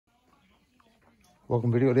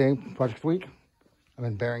Welcome video day, project week. I'm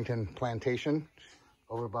in Barrington Plantation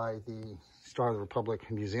over by the Star of the Republic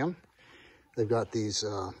Museum. They've got these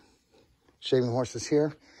shaving horses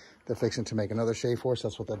here. They're fixing to make another shave horse.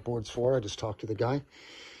 That's what that board's for. I just talked to the guy.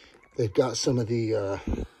 They've got some of the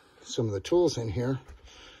tools in here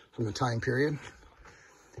from the time period.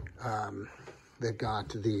 They've got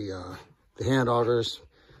the hand augers,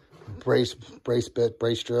 brace bit,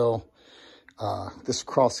 brace drill, this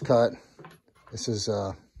cross cut. This is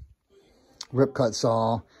a rip cut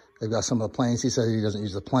saw. They've got some of the planes. He said he doesn't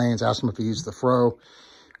use the planes. Asked him if he used the fro.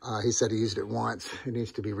 He said he used it once. It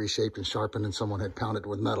needs to be reshaped and sharpened, and someone had pounded it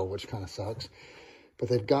with metal, which kind of sucks. But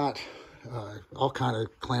they've got all kind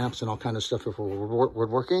of clamps and all kind of stuff for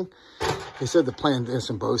woodworking. He said there's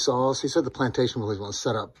some bow saws. He said the plantation really wasn't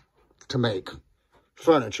set up to make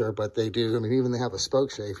furniture, but they do. I mean, even they have a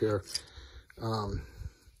spoke shave here.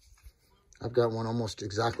 I've got one almost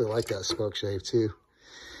exactly like that spoke shave too.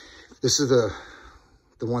 This is the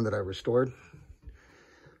one that I restored.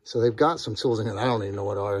 So they've got some tools in here. I don't even know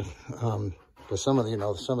what are. But some of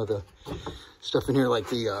the, some of the stuff in here, like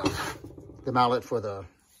the mallet for the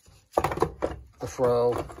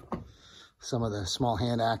fro. Some of the small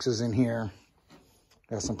hand axes in here.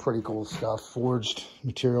 Got some pretty cool stuff, forged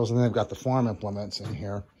materials, and then they've got the farm implements in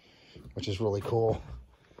here, which is really cool.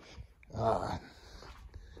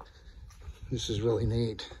 This is really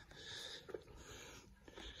neat.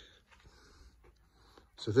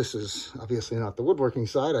 So this is obviously not the woodworking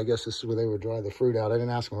side. I guess this is where they would dry the fruit out. I didn't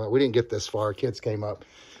ask them about it. We didn't get this far. Kids came up.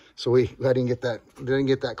 So I didn't get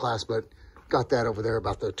that class, but got that over there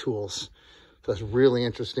about their tools. So that's really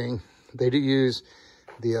interesting. They do use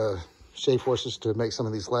the shave horses to make some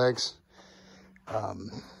of these legs.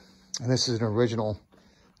 And this is an original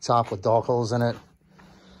top with dog holes in it.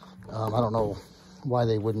 I don't know why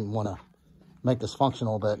they wouldn't want to make this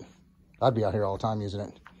functional, but I'd be out here all the time using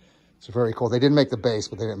it. It's very cool. They didn't make the base,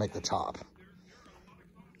 but they didn't make the top.